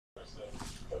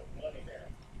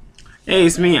Hey,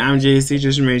 it's me. I'm J.A.C.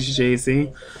 Just made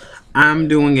J.A.C. I'm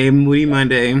doing a Moody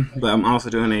Monday, but I'm also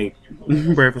doing a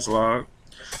breakfast vlog.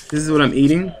 This is what I'm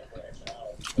eating.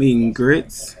 I'm eating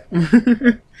grits,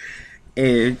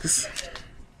 eggs,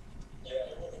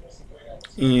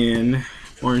 and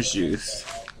orange juice.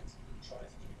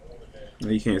 No,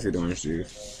 you can't see the orange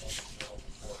juice.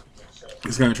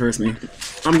 Just gotta trust me.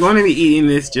 I'm going to be eating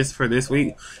this just for this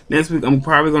week. Next week, I'm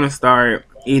probably going to start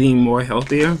eating more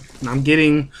healthier. I'm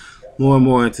getting more and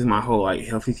more into my whole like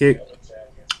healthy kick.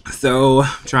 So,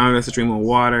 I'm trying to drink more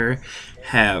water,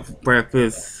 have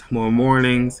breakfast more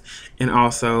mornings, and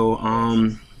also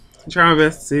trying my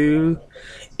best to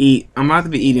eat. I'm about to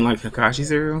be eating like Kakashi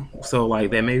cereal, so like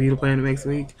that may be the plan next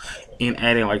week, and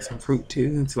adding like some fruit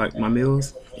too to like my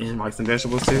meals and like some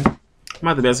vegetables too. I'm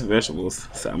not the best with vegetables,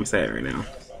 so I'm sad right now.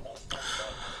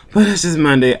 But it's just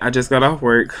Monday. I just got off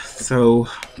work, so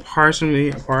pardon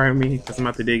me, because I'm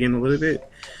about to dig in a little bit.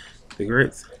 The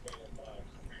grits.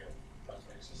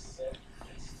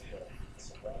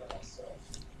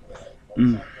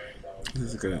 This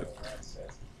is good.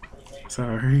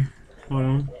 Sorry. Hold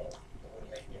on.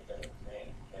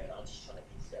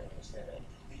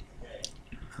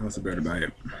 That was a better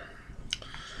bite.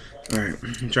 Alright,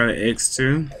 try the eggs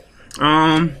too.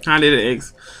 I did the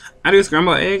eggs. I do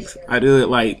scrambled eggs. I do it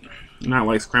like not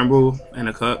like scramble in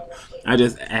a cup. I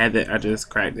just add that. I just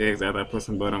crack the eggs after I put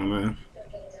some butter on the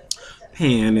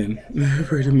pan and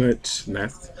pretty much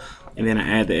that's. And then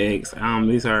I add the eggs.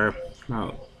 These are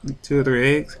about 2 or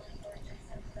 3 eggs.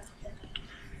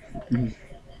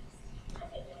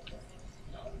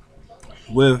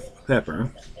 With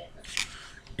pepper.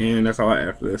 And that's all I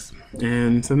add for this.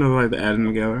 And sometimes I like to add them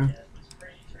together.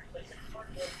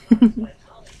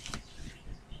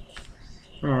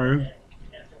 Alright.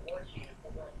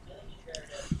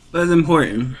 That's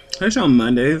important. Especially on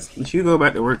Mondays. If you go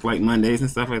back to work like Mondays and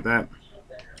stuff like that.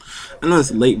 I know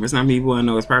it's late for some people. I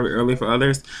know it's probably early for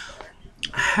others.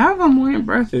 Have a morning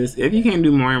breakfast. If you can't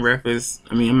do morning breakfast,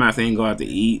 I mean, I'm not saying go out to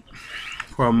eat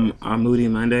from a Moody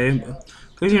Monday.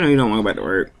 Because, you know, you don't want to go back to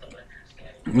work.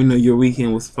 You know, your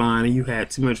weekend was fun and you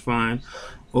had too much fun.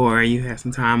 Or you had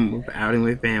some time with outing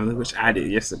with family, which I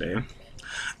did yesterday.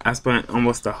 I spent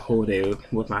almost the whole day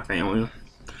with my family.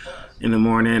 In the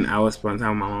morning, I was spending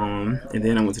time with my mom, and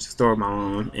then I went to the store with my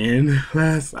mom, and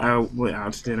last I went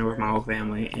out to dinner with my whole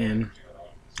family, and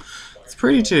it's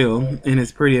pretty chill, and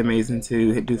it's pretty amazing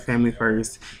to do family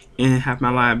first and have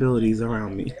my liabilities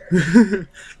around me.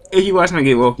 If you watch my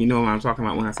Get Woke, you know what I'm talking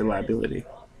about when I say liability.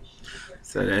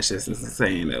 So that's just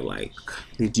saying that, like,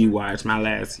 did you watch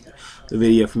the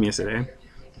video from yesterday?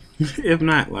 If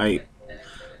not, like,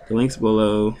 the link's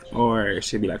below, or it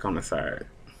should be like on the side.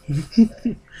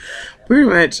 Pretty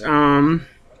much,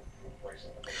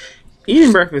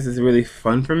 eating breakfast is really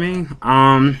fun for me.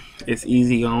 It's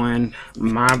easy going.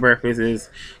 My breakfast is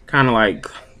kind of like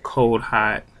cold,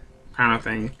 hot kind of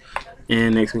thing.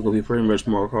 And next week will be pretty much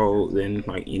more cold than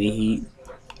like any heat.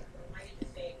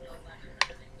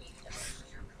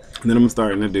 And then I'm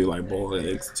starting to do like boiled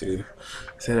eggs too,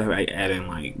 instead of like adding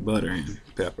like butter and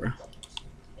pepper.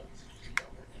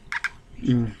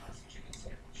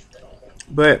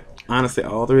 But honestly,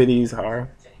 all 3 of these are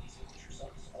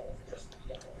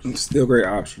still great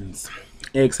options.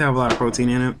 Eggs have a lot of protein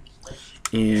in it,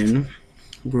 and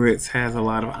grits has a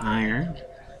lot of iron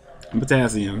and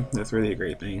potassium. That's really a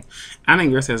great thing. I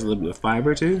think grits has a little bit of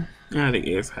fiber too. And I think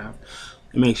eggs have.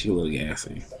 It makes you a little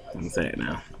gassy. I'm sad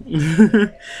now.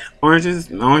 Oranges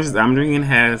I'm drinking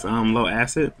has low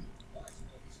acid,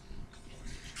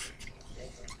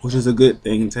 which is a good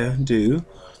thing to do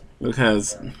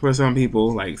because for some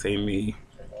people, like say me,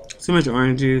 too much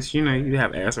orange juice, you know, you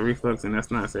have acid reflux, and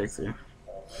that's not sexy.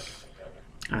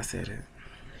 I said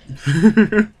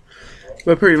it.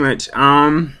 But pretty much, I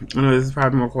know this is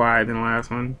probably more quiet than the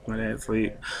last one. My dad's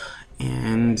asleep.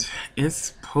 And it's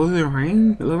supposed to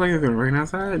rain. It looks like it's gonna rain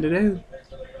outside today.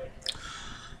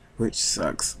 Which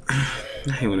sucks.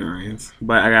 I hate when it rains.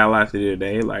 But I got a lot to do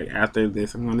today. Like after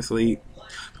this, I'm going to sleep.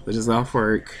 Which is off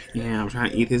work. And I'm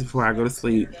trying to eat this before I go to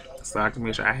sleep. So I can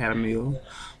make sure I had a meal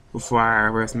before I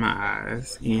rest my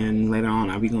eyes. And later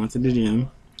on, I'll be going to the gym.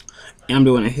 And I'm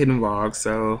doing a hidden vlog,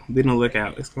 so be on the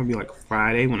lookout. It's going to be like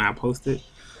Friday when I post it.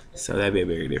 So that'd be a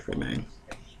very different thing.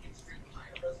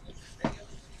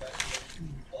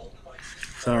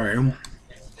 Sorry. Hold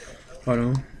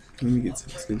on. Let me get some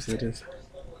scoops of this.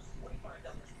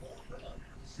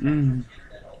 None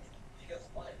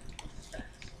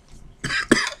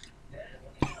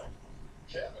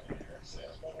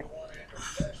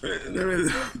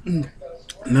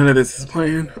of this is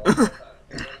playing.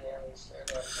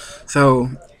 So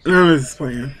I'm just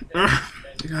playing.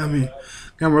 You got me.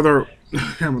 Got my throat.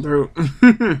 Got my throat.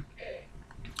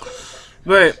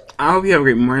 But I hope you have a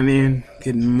great morning.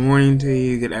 Good morning to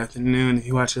you. Good afternoon. If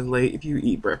you watch this late, if you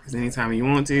eat breakfast anytime you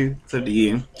want to, it's up to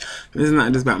you. This is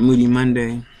not just about Moody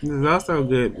Monday. This is also a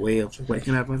good way of just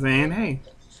waking up and saying, hey,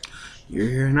 you're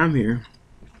here and I'm here.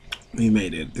 We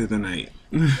made it through the night.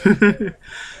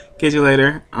 Catch you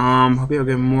later. Hope you have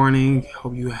a good morning.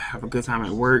 Hope you have a good time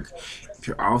at work. If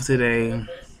you're off today,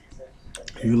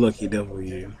 you lucky devil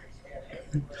you.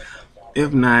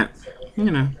 If not,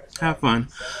 have fun.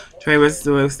 Try your best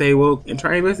to stay woke and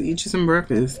try your best to eat you some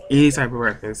breakfast. Any type of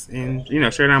breakfast. And,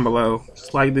 share down below.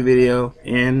 Just like the video.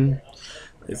 And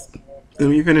let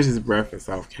me finish this breakfast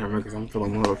off camera because I'm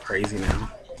feeling a little crazy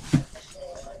now.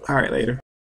 Alright, later.